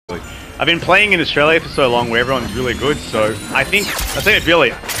I've been playing in Australia for so long where everyone's really good, so I think, I say it Billy,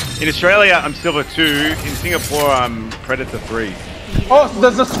 in Australia I'm Silver 2, in Singapore I'm Predator 3. Oh,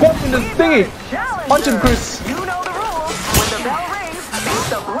 there's a squad in the thingy! Punch him, Chris! You know the rules. When the bell rings, beat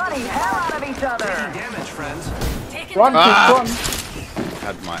the bloody hell out of each other. Damage, friends. Run, Chris, run!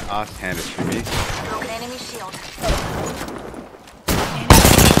 Had my ass handed to me. Broken enemy shield.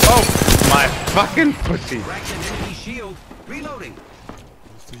 Oh, my fucking pussy. Cracked an enemy shield. Reloading.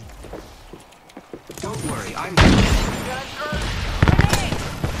 Don't worry, I'm. Oh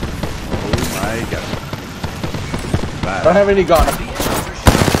my god. I don't have any gun.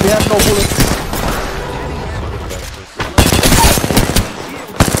 We have no bullets.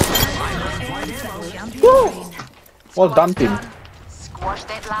 Woo! Well done, team. Squash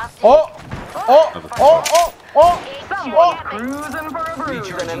that last. Oh! Oh! Oh! Oh! Oh! Someone cruising for a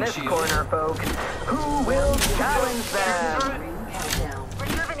bruising in this corner, folks. Who will challenge them?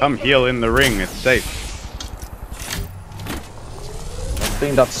 Come heal in the ring, it's safe. I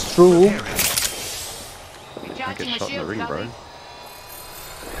think that's true. I get shot in the ring, bro.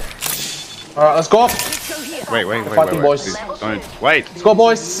 Alright, let's go! Wait. Fighting, boys. Don't wait. Let's go,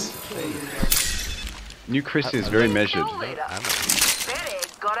 boys! New Chris is very measured.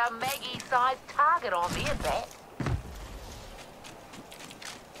 Betty's got a Maggie-sized target on me, I bet.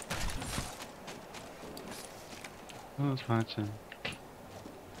 Who's watching?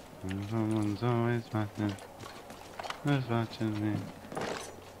 Someone's always watching. Who's watching me?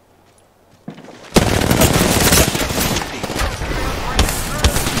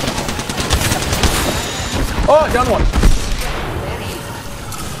 Oh, down one!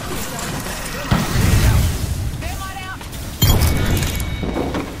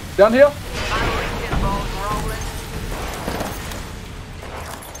 Down here?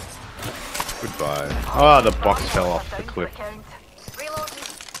 Goodbye. Oh, the box fell off the cliff.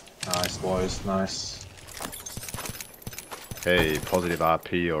 Nice, boys, nice. Hey, positive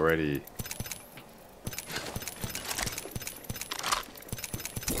RP already.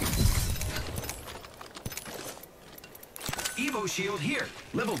 Evo shield here.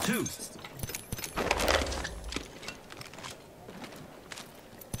 Level 2.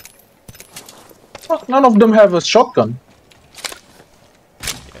 Oh, none of them have a shotgun.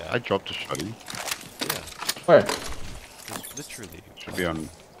 Yeah, I dropped a shotty. Yeah, Where? literally. Should be on.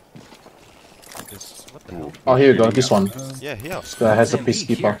 This, what the hell? Oh, here you go, this one. Yeah, here. This guy has a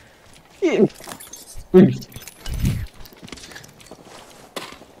peacekeeper.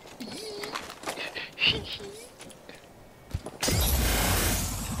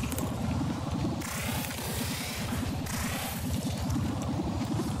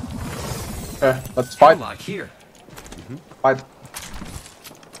 Okay, let's fight. Lock here. Fight.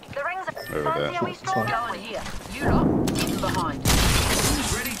 The rings Over are there. fancy, we strong going here. You lot, get behind.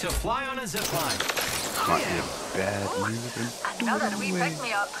 Who's ready to fly on a zipline? Might be a bad move. Another wee pick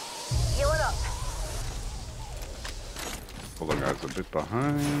me up. Heal it up. Hold on, guys, a bit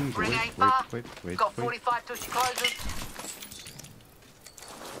behind. Ring ain't far. Got 45 till she closes.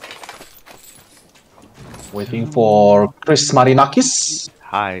 Waiting for Chris Marinakis.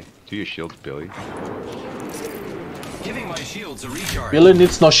 Hi. Do your shields, Billy. Giving my shields a recharge. Billy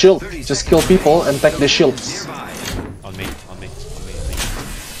needs no shield. Just kill people and take the shields. Nearby. On me.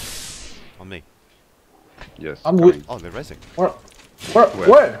 On me. Yes. I'm coming. with. Oh, they're resing. Where? Where? Where?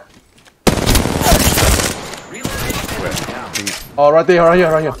 Where? Oh, right there, right here,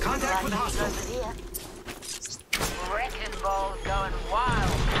 right here. Contact with hostile. Over here. Wrecking ball's going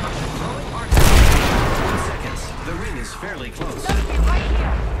wild. Throwing arc. 10 seconds. The ring is fairly close. Right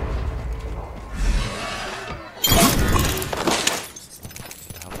here.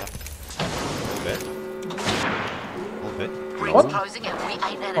 Hold it. Ring's What? closing and we ain't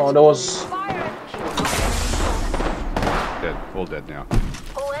in it. Oh, there was. Dead. All dead now.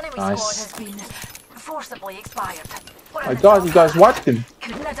 Whole enemy Nice. squad has been forcibly expired. What My a God, you guys wiped him.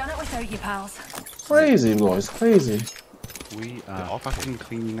 couldn't have done it without you, pals. Crazy, boys, crazy. We are fucking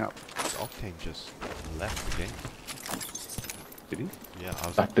cleaning up. Octane just left the game. Did he? Yeah, I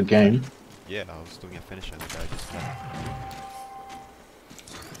was. Back the game. Yeah, I was doing a finish and the guy just left.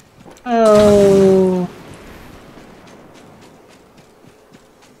 Oh.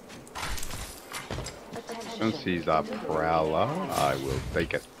 Since he's a prowler, I will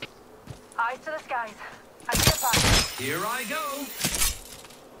take it. Eyes to the skies. I get back. Here I go.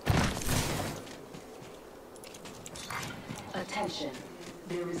 Attention,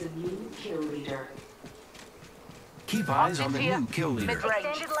 there is a new kill leader. Keep eyes on the Here. new kill leader. Mid-range.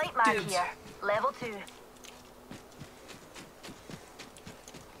 Extended light mag Dibs. here. Level 2.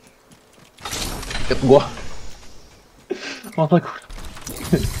 Get gua. Oh my God.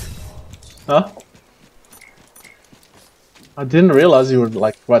 Huh? I didn't realize you were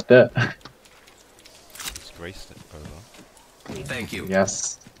like right there. It's Grace that over. Thank you.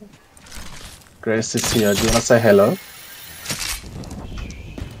 Yes. Grace is here. Do you wanna say hello?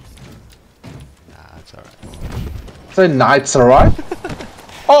 Nah, it's alright. Say nah, it's alright.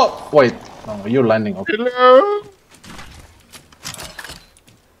 Oh wait, no, you're landing. Okay. Hello.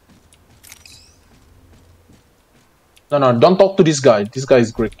 No, don't talk to this guy. This guy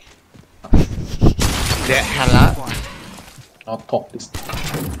is Greek. Yeah, hello. Not talk this.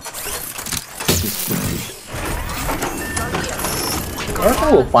 I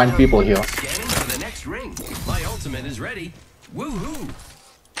reckon we'll find people here. Scanning for the next ring. My ultimate is ready. Woohoo!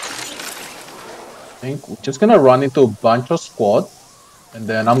 I think we're just gonna run into a bunch of squad, and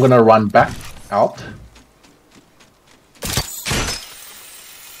then I'm gonna run back out.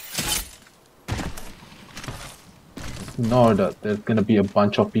 Know that there's gonna be a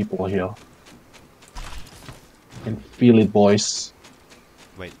bunch of people here. I can feel it, boys.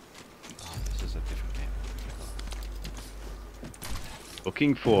 Wait. Oh, this is a different game.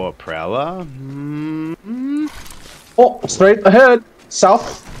 Looking for Prowler. Oh, straight ahead,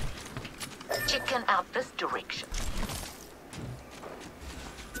 south. Chicken out this direction.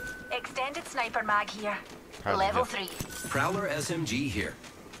 Extended sniper mag here. Prowler Level here. 3. Prowler SMG here.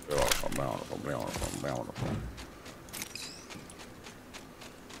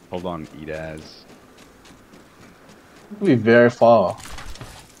 Hold on, Edaz. It'll be very far.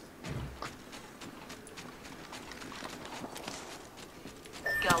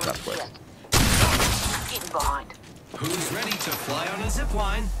 Going Southwest. Getting behind. Who's ready to fly on a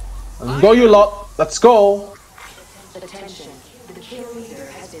zipline? Let's go, you lot. Let's go. Attention. The kill leader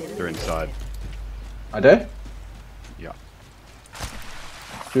has been They're inside. Are they? Yeah.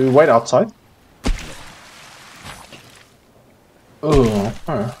 Should we wait outside? Oh,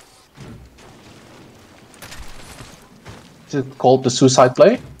 huh. Is it called the suicide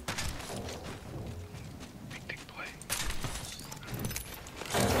play?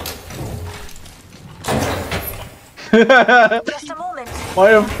 Just a moment.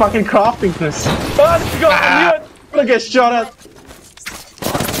 Why are you fucking crafting, Chris? Oh, let's go! I knew it! I'm gonna get shot at!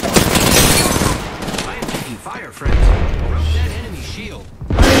 I am taking fire, friends. Broke that enemy shield.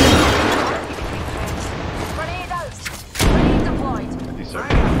 Grenade out. Grenade deployed. These are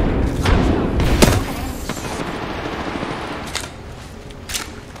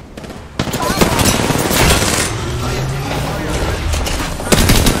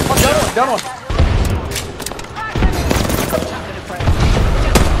Oh, down one!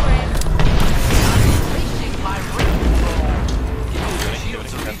 Shield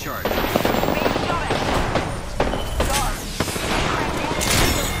to recharge.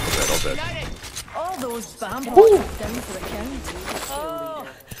 All those bamboos down for the count. Oh,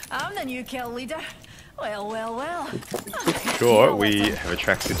 I'm the new kill leader. Well, well, well. sure we have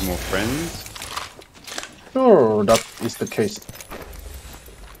attracted more friends. Sure, that is the case.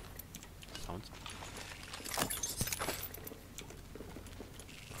 Sounds.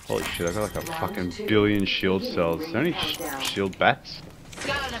 Holy shit, I got like a fucking billion shield cells. Is there any shield bats?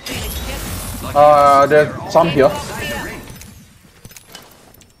 There's some here. How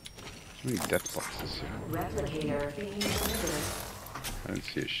many death boxes here? replicator being delivered. I don't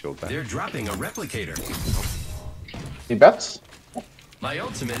see a shield bat. They're dropping a replicator. Any bets? My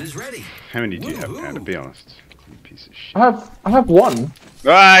ultimate is ready. How many do you have, Woohoo. man? To be honest. You piece of shit. I have one.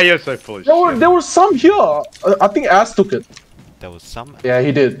 Ah, you're so full of shit. There were some here. I think Ass took it. There was some. Yeah,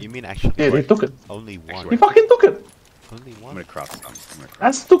 he did. You mean actually? Yeah, he took it. Only one. He fucking took it. Only I'm one. gonna craft some.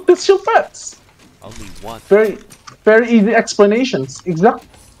 Ass took the shield bats. Only one. Very easy explanations. Exactly.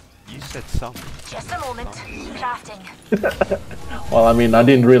 You said some. Just a moment. Crafting. Well, I mean, I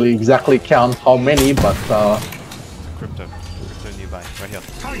didn't really exactly count how many, but Crypto. Crypto nearby. Right here.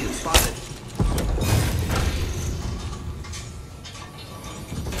 Target spotted.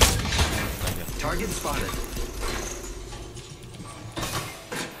 Target spotted.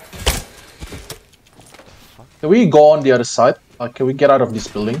 can we go on the other side? Can we get out of this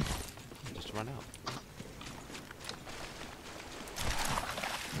building? Just run out.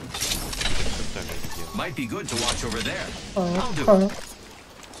 Crypto maybe here. Might be good to watch over there. Oh, I'll do it.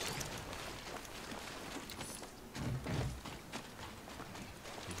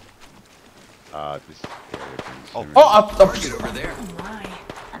 This area brings Oh. so Oh, up. Target over there. My,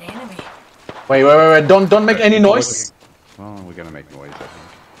 an enemy. Wait. Don't make any noise. Well, we're gonna make noise, I think.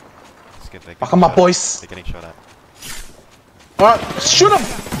 Let's get that. Fuck 'em up, boys. They're getting shot at. Alright, shoot him.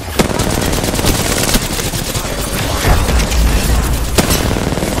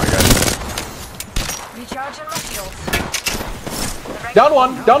 Recharging my shields. Down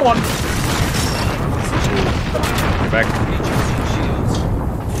one. back. Recharging shields.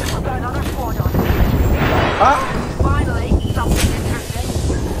 We've got another squad on. Ah! Finally, something interesting.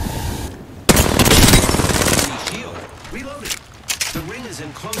 Enemy shield. Reloading. The ring is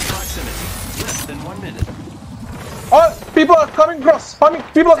in close proximity. Less than 1 minute. Oh, people are coming across.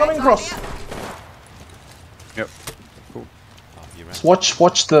 People are coming across. Yep. Cool. Oh, you ran.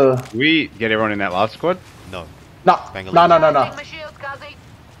 Watch the. We get everyone in that last squad. No. No. Bangalore. No. Take my shields, Guzzy.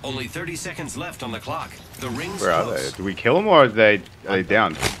 Only 30 seconds left on the clock. The ring's Where are close. they? Do we kill them or are they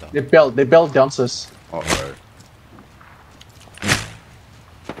down? They bailed downstairs. Uh-oh.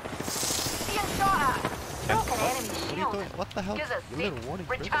 Being shot at. Broken enemy What are you shield. doing? What the hell? Gives us You little six. warning,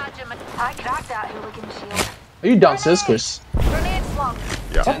 Chris. Recharging my... I cracked that hooligan shield. Are you downstairs, Chris? Grenade slung.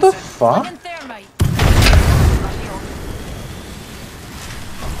 Yeah. What the fuck? Fucking thermite. My shield.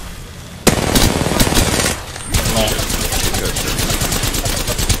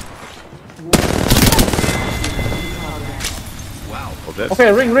 Wow. Well, that's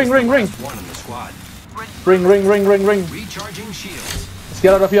Okay, ring. One in the squad. Ring. Recharging shields. Let's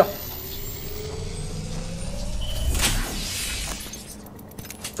get out of here.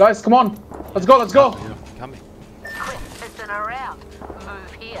 Guys, come on. Let's go. Coming. Quit pissing around.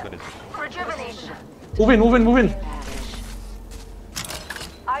 Move here. What is it? Rejuvenation. Move in.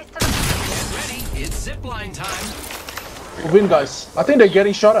 Eyes to the... Get ready. It's zipline time. Move in, guys. I think they're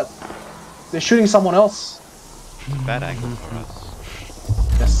getting shot at. They're shooting someone else. Bad angle for us.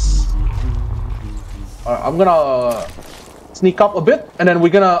 Yes. Alright, I'm gonna sneak up a bit, and then we're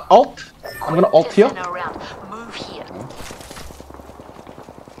gonna ult. I'm gonna ult here. Pissing around. Move here.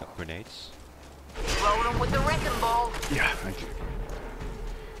 Got grenades. Roll 'em with the wrecking ball. yeah. I do.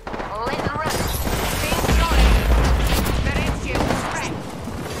 Let it rip. Being shot at. Grenade shield. Crack.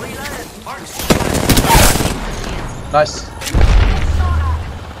 Reloaded. Nice. Shot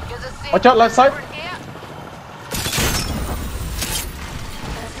at. Gives us six. Watch out, left side. Over here.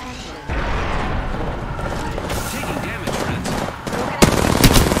 Taking damage, friends.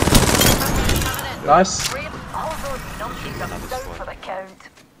 Nice. Rip all those numpties are down for the count.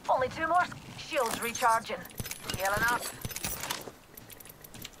 Only 2 more shields recharging. Healing up.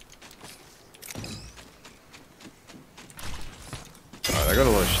 Alright, I got a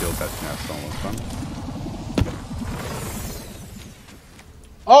lot of shield that's now stolen from.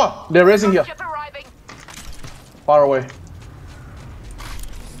 Oh, they're raising here. Ship arriving. Far away.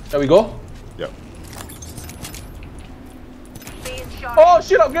 There we go. Yep. Being shot Oh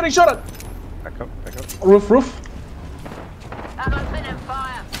shit, I'm getting shot at. Back up. Roof. I'm opening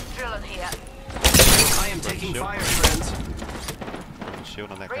fire. Drilling here. I am taking fire, friends.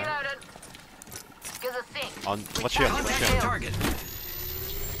 Shield on that guy. Reloading. Gives us six. On. Watch shield. Watch Contact shield. target.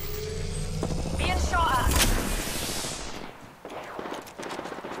 Being shot at.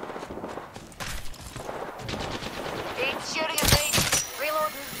 He's shooting at me.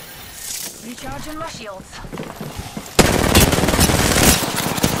 Reloading. Recharging my shields.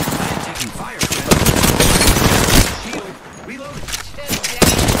 I am taking fire, friends. Shield. Reloading.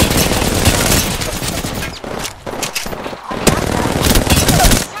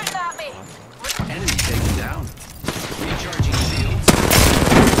 Shooting at me. Enemy taken down. Recharging shields.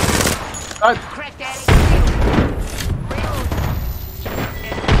 Crack daddy. Reload.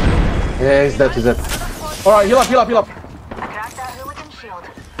 Yeah, he's dead. Alright, heal up. I cracked that hooligan shield.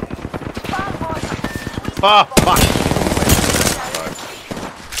 Fire boys. Ah, fuck!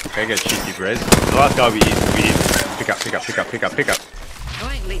 Okay, get cheeky, Brez. The last guy we hit. Pick up. I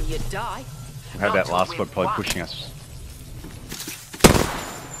ain't letting you die. We had that last squad probably pushing us.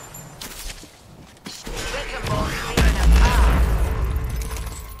 Wrecking ball clearing a path.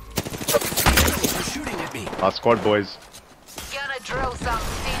 They're shooting at me. Last squad, boys. Gonna drill some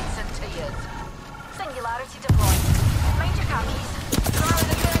sense into you. Singularity deployed. Mind your khakis. Throw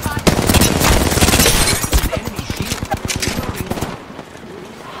the thermite. Enemy shield. Reloading.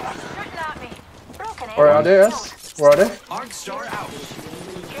 Shooting at me. Broken Where are enemy they? shield. Where are they? Arc star out.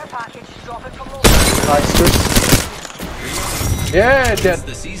 Care package dropping from low. Nice, Chris. Yeah, It's dead.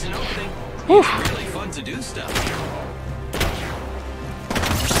 the season opening. It's really fun to do stuff.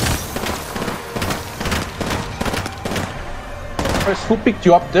 Chris, who picked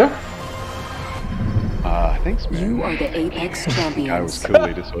you up there? Thanks, man. You are the Apex I was champions. cool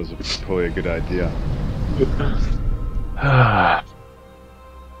leader, so it was probably a good idea.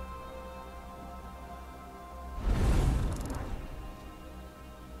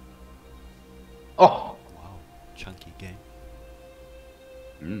 Oh, Wow. Chunky game.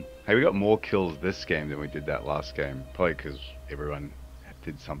 Hey, we got more kills this game than we did that last game. Probably because everyone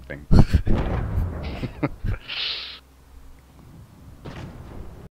did something.